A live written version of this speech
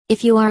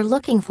If you are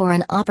looking for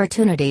an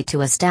opportunity to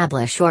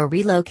establish or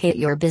relocate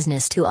your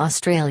business to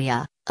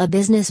Australia, a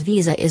business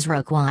visa is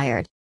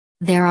required.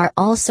 There are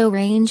also a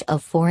range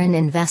of foreign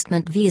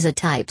investment visa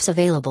types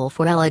available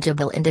for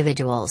eligible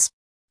individuals.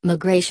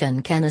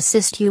 Mygration can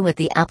assist you with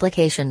the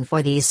application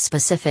for these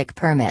specific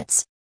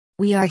permits.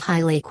 We are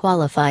highly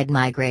qualified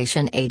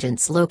migration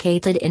agents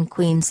located in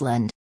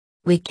Queensland.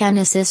 We can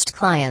assist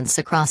clients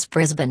across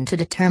Brisbane to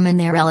determine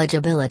their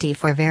eligibility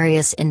for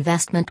various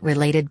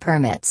investment-related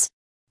permits.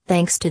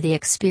 Thanks to the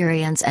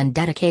experience and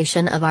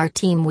dedication of our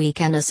team, we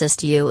can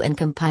assist you in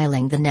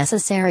compiling the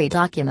necessary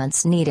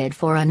documents needed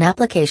for an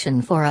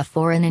application for a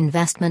foreign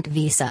investment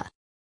visa.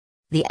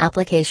 The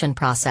application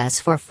process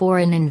for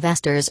foreign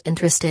investors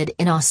interested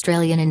in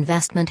Australian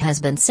investment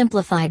has been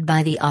simplified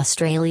by the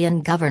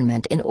Australian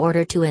government in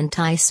order to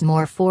entice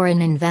more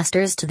foreign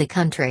investors to the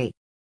country.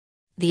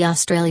 The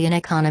Australian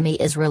economy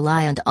is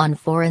reliant on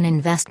foreign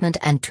investment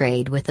and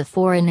trade, with the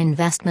Foreign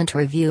Investment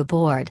Review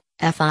Board,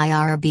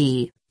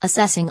 FIRB,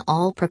 assessing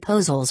all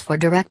proposals for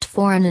direct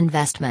foreign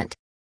investment.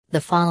 The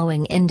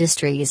following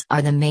industries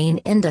are the main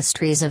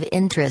industries of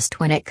interest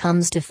when it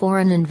comes to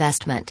foreign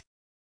investment: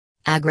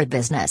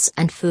 agribusiness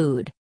and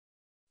food,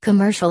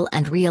 commercial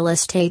and real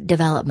estate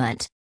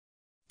development,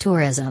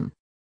 tourism,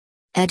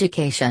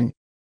 education,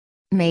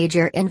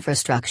 major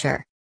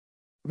infrastructure,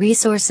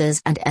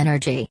 resources and energy.